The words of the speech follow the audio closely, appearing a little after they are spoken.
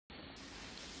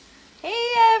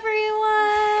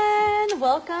everyone!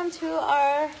 Welcome to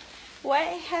our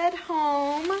Whitehead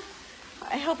home.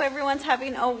 I hope everyone's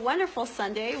having a wonderful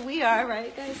Sunday. We are,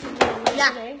 right guys? Yeah.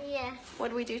 Today? Yeah. What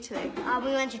did we do today?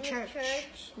 We went to church.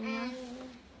 Yeah. And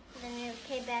then we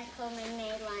came back home and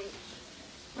made lunch.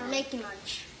 We're making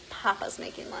lunch. Papa's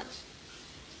making lunch.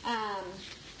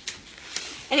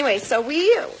 Anyway, so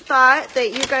we thought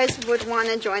that you guys would want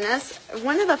to join us.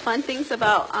 One of the fun things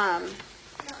about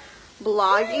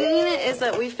blogging is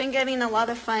that we've been getting a lot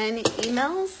of fun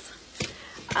emails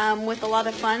with a lot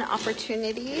of fun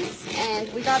opportunities.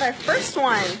 And we got our first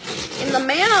one in the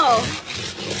mail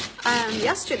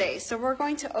yesterday. So we're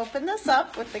going to open this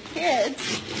up with the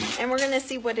kids and we're going to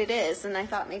see what it is. And I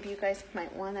thought maybe you guys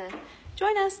might want to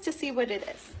join us to see what it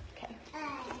is. Okay.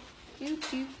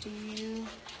 Do.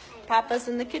 Papa's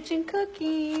in the kitchen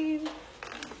cooking.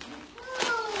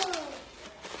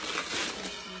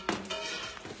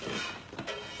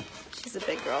 She's a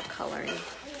big girl coloring.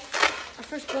 Our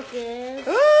first book is...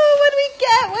 Ooh, what do we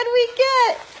get? What do we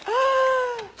get?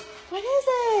 Oh, what is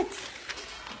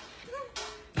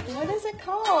it? What is it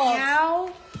called?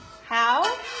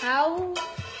 How?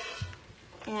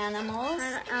 Animals.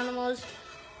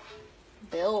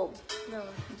 Build.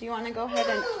 Do you want to go ahead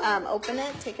and open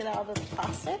it? Take it out of the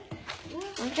plastic?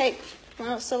 Okay.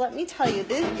 Well, so let me tell you,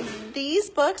 these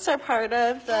books are part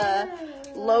of the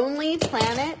Lonely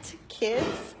Planet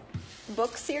Kids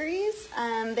book series.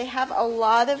 They have a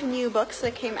lot of new books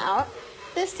that came out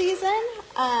this season.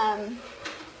 And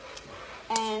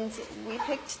we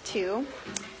picked 2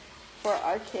 for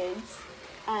our kids.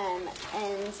 And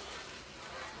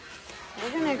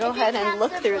we're going to go ahead and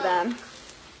look through them.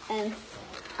 And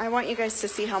I want you guys to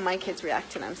see how my kids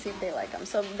react to them, see if they like them.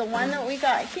 So the one that we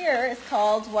got here is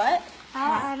called what?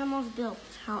 How Animals Built.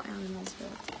 How Animals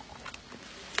Built.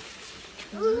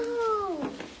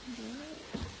 Ooh.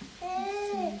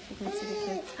 If you can see the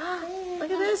kids.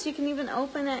 Look at this, you can even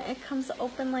open it. It comes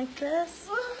open like this.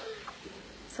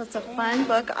 So it's a fun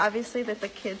book, obviously, that the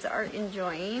kids are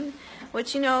enjoying.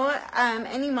 Which, you know,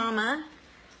 any mama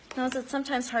knows it's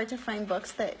sometimes hard to find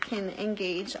books that can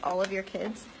engage all of your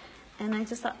kids. And I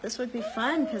just thought this would be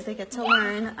fun because they get to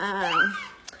learn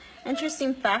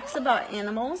interesting facts about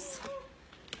animals.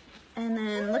 And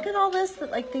then look at all this,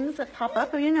 like things that pop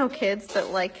up. You know, kids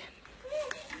like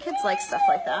stuff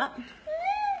like that.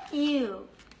 Ew.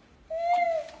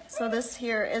 So this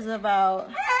here is about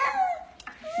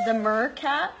the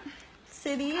Mercat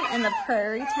City and the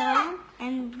Prairie Town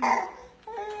And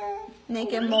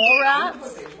naked mole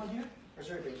rats.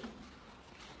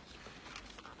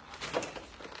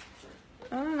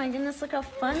 Oh my goodness, look how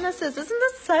fun this is. Isn't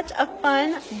this such a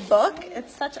fun book?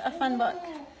 It's such a fun book.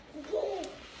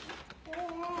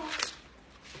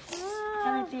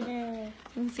 You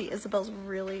can see Isabel's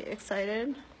really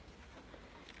excited.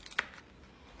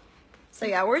 So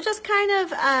yeah, we're just kind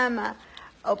of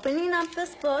opening up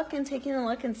this book and taking a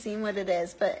look and seeing what it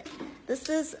is. But this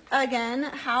is, again,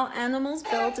 How Animals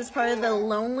Built is part of the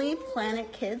Lonely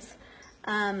Planet Kids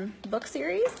book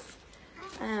series.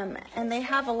 And they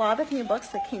have a lot of new books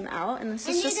that came out, and this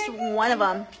is just one of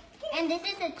them. this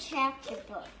is a chapter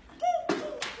book.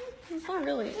 It's not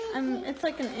really. It's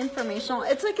like an informational.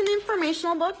 It's like an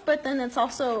informational book, but then it's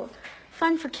also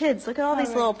fun for kids. Look at all these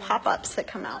little pop-ups that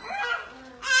come out.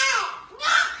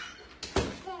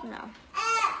 No.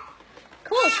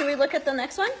 Cool. Should we look at the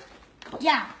next one?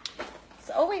 Yeah.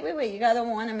 So, oh wait. You gotta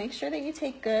want to make sure that you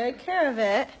take good care of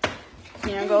it.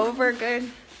 You know, go over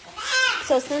good.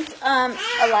 So since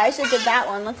Elijah did that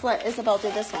one, let's let Isabel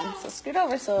do this one. So scoot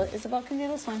over so Isabel can do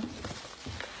this one.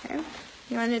 Okay.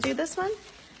 You want to do this one?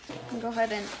 And go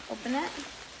ahead and open it.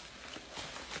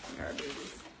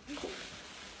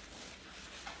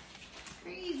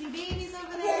 Crazy babies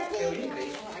over there.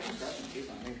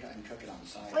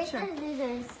 Wait, sure. Do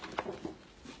this.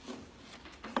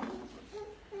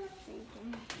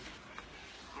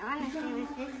 I want to see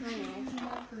what this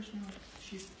one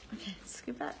is. Okay,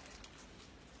 scoot back.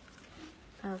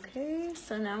 Okay,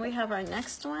 so now we have our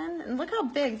next one. And look how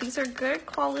big. These are good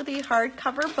quality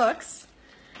hardcover books.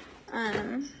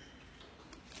 And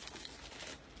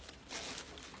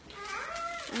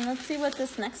let's see what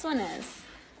this next one is.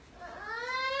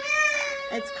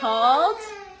 It's called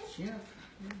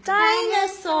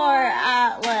Dinosaur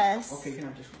Atlas. Okay, you can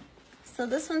have this one. So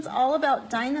this one's all about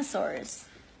dinosaurs.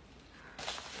 I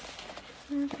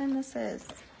don't know what kind this is.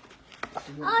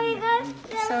 Oh, you guys.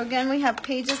 So again, we have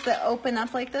pages that open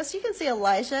up like this. You can see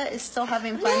Elijah is still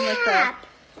having fun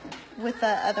with the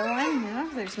other one. Yeah,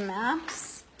 there's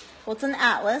maps. Well, it's an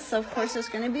atlas, so of course there's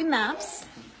going to be maps.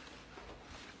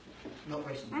 No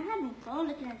question. I'm having fun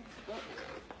looking at the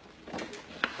book.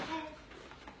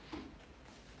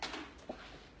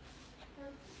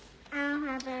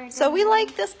 So we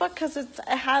like this book because it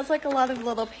has like a lot of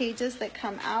little pages that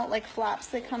come out, like flaps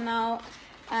that come out.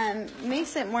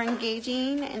 Makes it more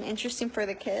engaging and interesting for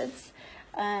the kids.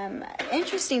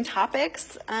 Interesting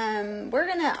topics. We're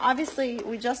gonna, obviously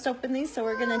we just opened these, so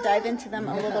we're gonna dive into them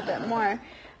a little bit more.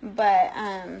 But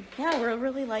yeah, we're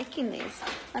really liking these.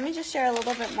 Let me just share a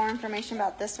little bit more information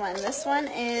about this one. This one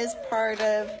is part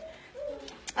of,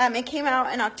 it came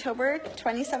out in October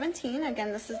 2017.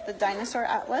 Again, this is the Dinosaur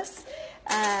Atlas.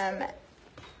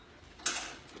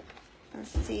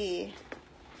 Let's see.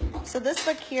 So this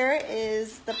book here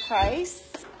is, the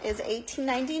price is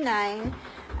 $18.99.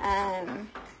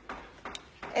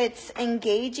 It's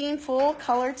engaging,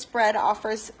 full-colored spread,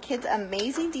 offers kids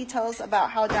amazing details about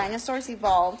how dinosaurs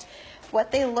evolved,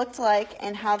 what they looked like,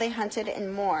 and how they hunted,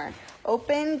 and more.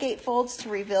 Open gatefolds to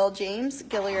reveal James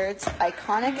Gilliard's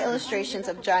iconic illustrations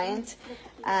of giant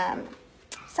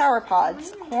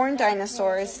sauropods, horned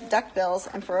dinosaurs,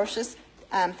 duckbills, and ferocious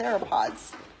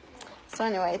theropods. So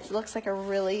anyway, it looks like a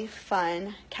really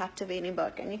fun, captivating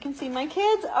book. And you can see my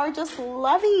kids are just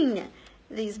loving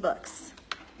these books.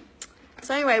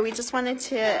 So anyway, we just wanted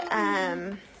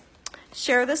to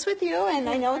share this with you. And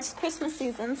I know it's Christmas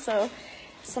season, so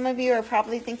some of you are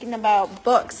probably thinking about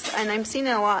books. And I'm seeing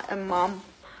a lot in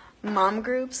mom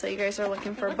groups, so you guys are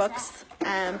looking for books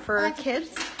for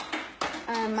kids.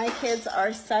 My kids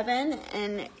are 7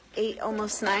 and 8,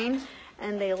 almost 9,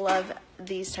 and they love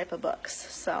these type of books.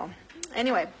 So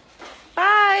anyway,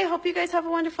 bye. Hope you guys have a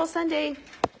wonderful Sunday.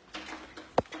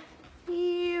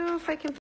 If I can